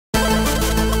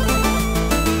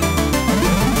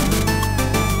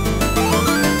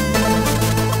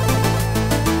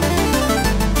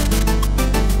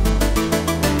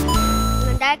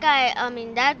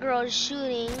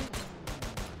started shooting.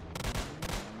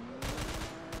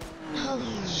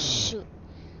 Holy shoot.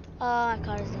 My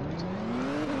car is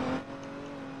down.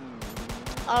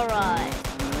 Alright.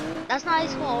 That's not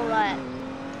his fault, alright.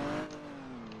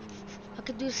 I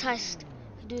could do this heist.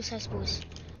 I could do this heist, boys.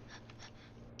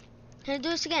 Can I do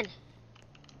this again?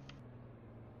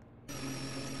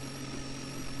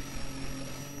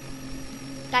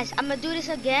 Guys, I'm gonna do this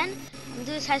again. I'm gonna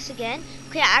do this heist again.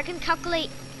 Okay, I can calculate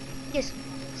this.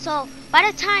 So, by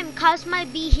the time cops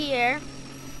might be here,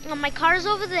 my car is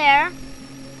over there,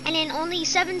 and in only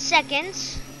 7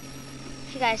 seconds,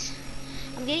 okay guys,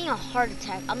 I'm getting a heart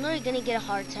attack. I'm literally gonna get a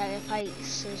heart attack if I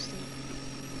seriously.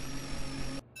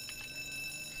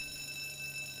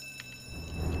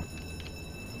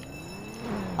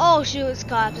 Oh shoot, it's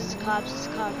cops, it's cops, it's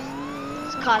cops.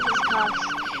 It's cops, it's cops.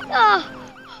 Oh!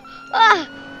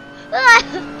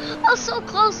 I'm so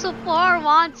close to 4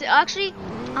 wanted. Actually,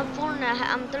 I'm 4.5.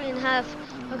 I'm 3.5.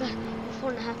 Oh god, I'm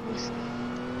 4.5 boys.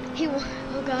 He won.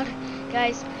 Oh god,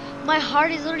 guys, my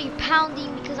heart is already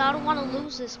pounding because I don't want to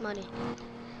lose this money.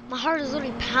 My heart is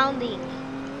already pounding.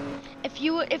 If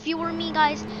you were me,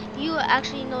 guys, you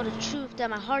actually know the truth that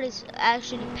my heart is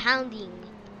actually pounding.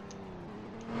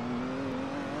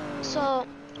 So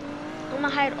I'm gonna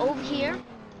hide over here.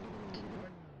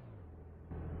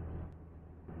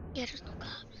 Yeah, there's no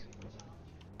cops.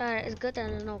 Alright, it's good that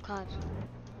there's no cops.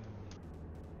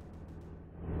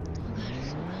 Oh god,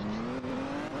 there's no cops.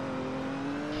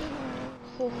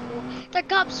 Oh. The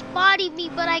cop spotted me,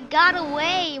 but I got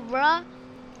away, bruh.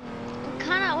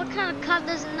 What kind of cop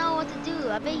doesn't know what to do?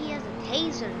 I bet he has a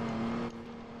taser.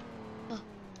 Oh.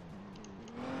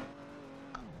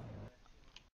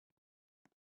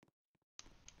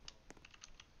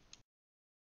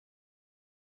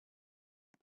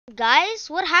 Guys,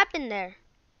 what happened there?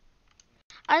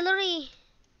 I literally.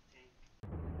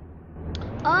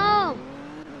 Oh,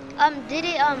 did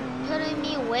it put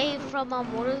me away from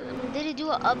motor? Did it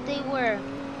do an update where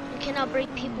you cannot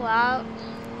break people out?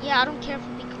 Yeah, I don't care if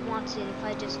people wants it if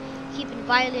I just keep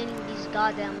violating these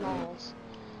goddamn laws.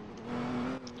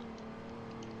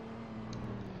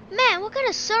 Man, what kind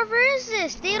of server is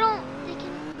this? They can.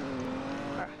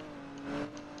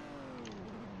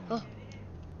 Oh.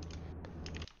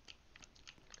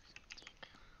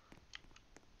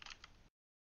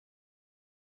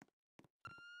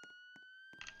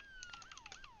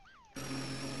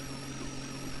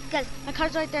 Guys, my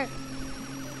car's right there.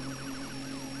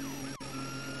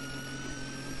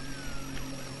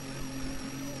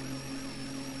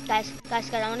 Guys,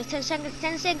 only 10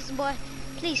 seconds, boy.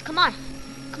 Please, come on.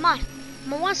 I'm on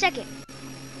 1 second.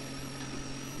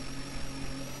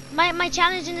 My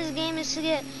challenge in this game is to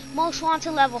get most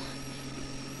wanted level.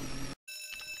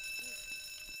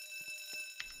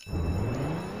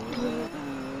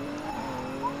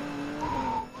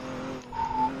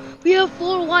 We have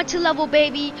 4 wanted level,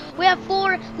 baby. We have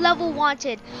 4 level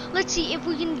wanted. Let's see if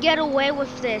we can get away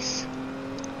with this.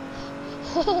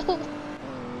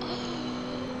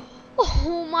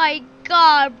 Oh my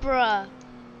god, bruh.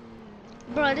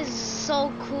 Bruh, this is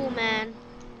so cool, man.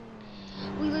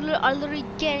 We are literally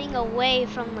getting away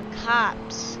from the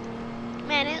cops.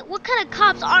 Man, what kind of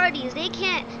cops are these? They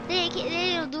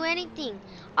don't do anything.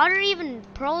 Are there even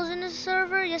pros in this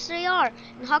server? Yes, they are.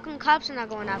 And how come cops are not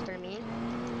going after me?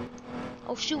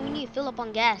 Oh shoot, we need to fill up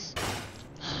on gas.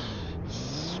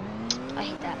 I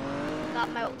hate that.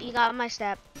 You got my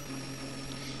step.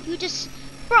 You just,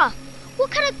 bruh. What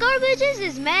kind of garbage is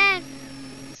this, man?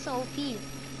 So OP.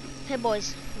 Hey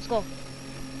boys, let's go.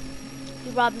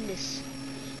 We're robbing this.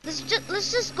 Let's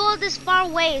just go this far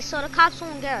away so the cops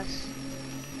won't get us.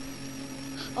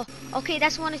 Oh, okay,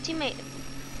 that's one of teammate.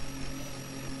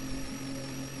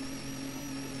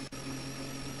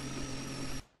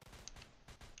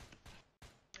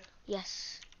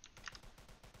 Yes.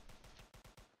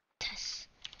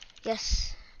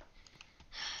 Yes.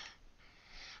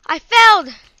 I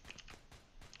failed.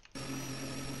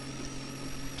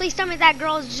 Please tell me that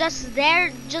girl is just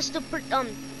there just to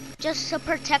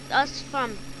protect us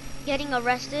from getting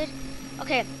arrested.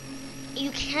 Okay, you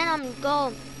can't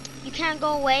go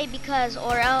away because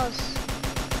or else.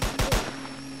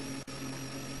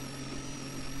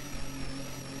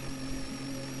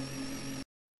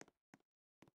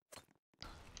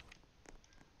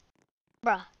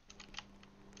 Bruh.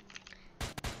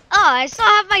 Oh, I still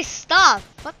have my stuff.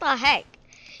 What the heck?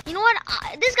 You know what?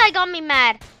 This guy got me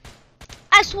mad.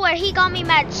 I swear, he got me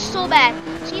mad so bad.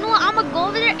 So you know what? I'm gonna go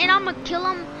over there and I'm gonna kill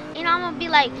him. And I'm gonna be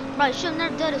like, bro, you should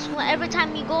never do this. Well, every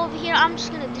time you go over here, I'm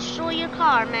just gonna destroy your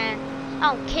car, man.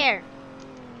 I don't care.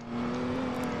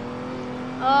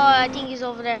 Oh, I think he's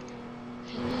over there.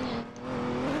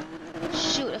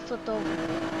 Shoot, I flipped over.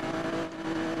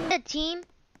 That team?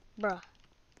 Bruh.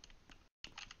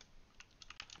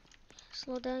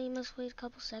 Slow down, you must wait a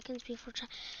couple seconds before trying.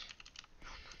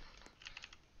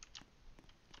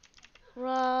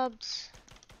 Rubs.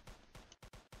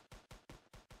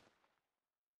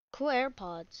 Cool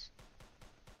AirPods.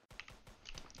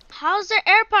 How's their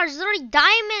AirPods? They're like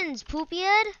diamonds,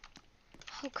 poopyhead.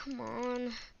 Oh, come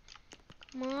on.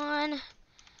 Come on.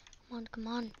 Come on, come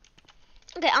on.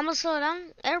 Okay, I'm gonna slow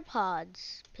down.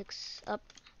 AirPods. Picks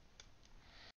up.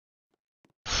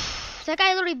 That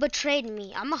guy literally betrayed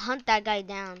me. I'm gonna hunt that guy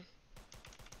down.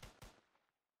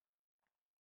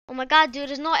 Oh my god, dude,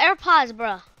 there's no AirPods,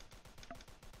 bruh.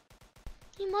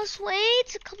 You must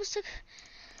wait a couple seconds.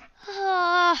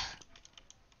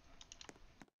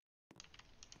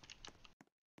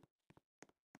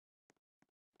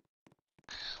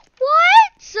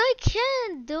 What? I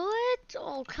can't do it?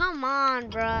 Oh, come on,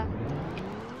 bruh.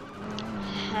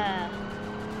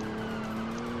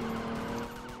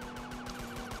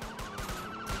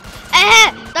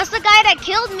 That's the guy that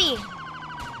killed me.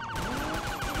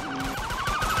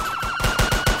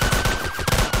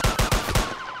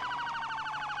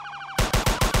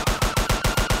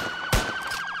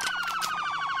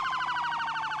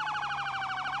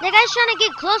 That guy's trying to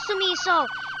get close to me so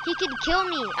he could kill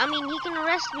me. I mean, he can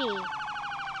arrest me.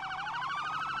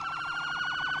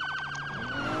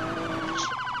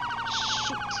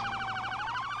 Shoot.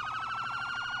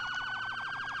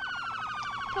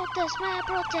 Protest, man,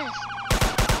 protest.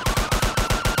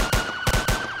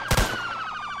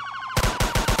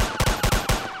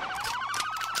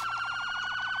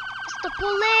 It's the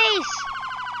police.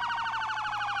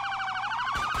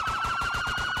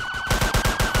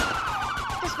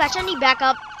 Dispatch, I need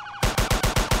backup.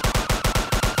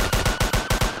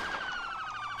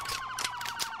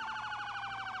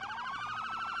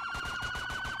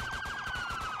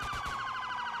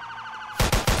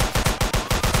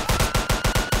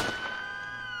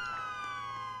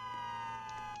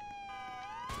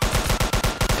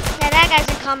 Yeah, that guy's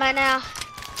in combat now.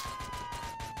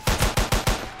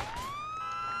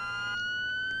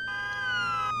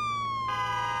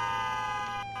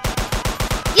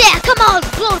 Yeah, come on,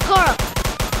 let's blow the car up.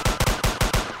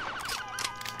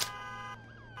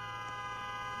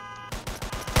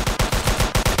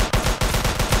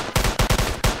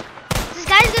 This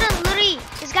guy's gonna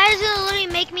literally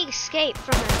make me escape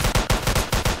from him.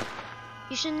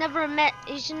 You should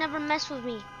never mess with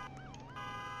me.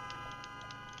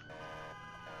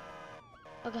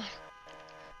 Oh god.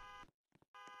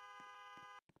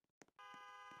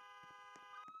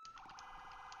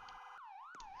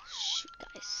 Shoot,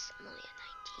 guys, I'm only at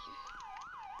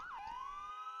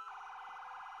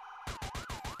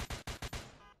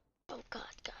 19. Oh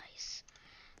god, guys.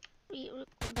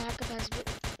 Backup has been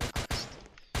requested.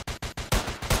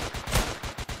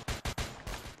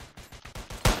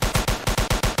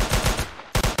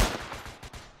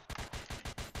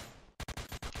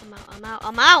 I'm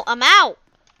out.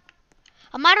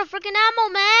 I'm out of freaking ammo,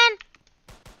 man.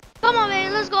 Come on, baby,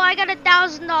 let's go. I got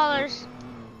 $1,000.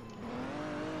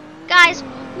 Guys,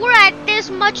 we're at this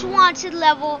much wanted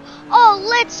level. Oh,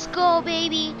 let's go,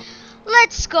 baby.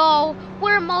 Let's go.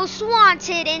 We're most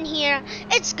wanted in here.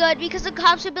 It's good because the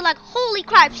cops would be like, holy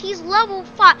crap, he's level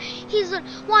 5. He's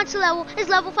wanted level is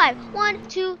level 5. 1,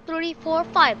 2, 3, 4,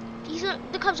 5.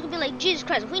 The cops would be like, Jesus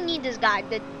Christ, we need this guy.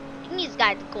 We need this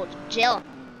guy to go to jail.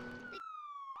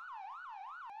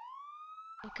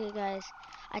 Okay, guys,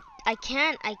 I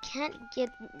can't get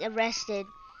arrested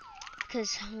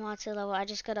because I'm wanted level. I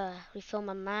just gotta refill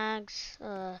my mags,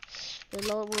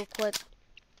 reload real quick.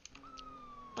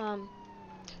 Go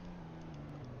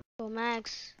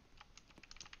mags.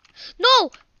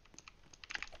 No!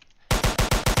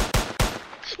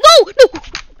 No! No!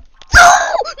 No!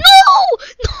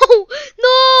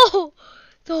 No!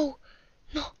 No!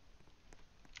 No!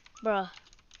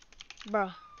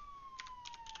 Bruh.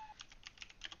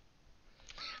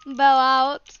 Bow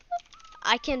out.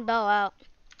 I can bow out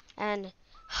and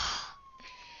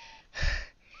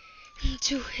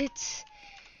do it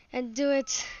and do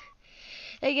it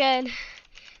again.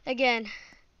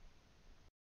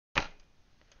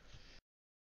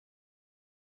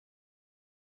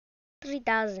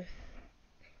 3,000.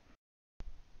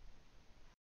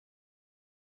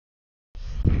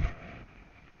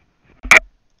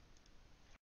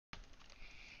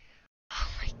 Oh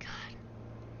my god.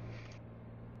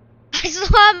 I still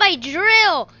have my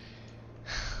drill.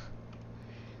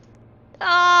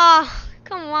 Oh,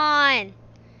 come on.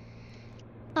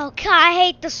 Oh god, I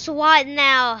hate the SWAT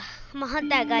now. I'm gonna hunt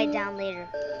that guy down later.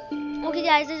 Okay,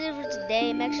 guys, this is it for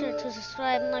today. Make sure to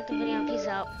subscribe and like the video. Peace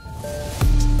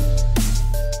out.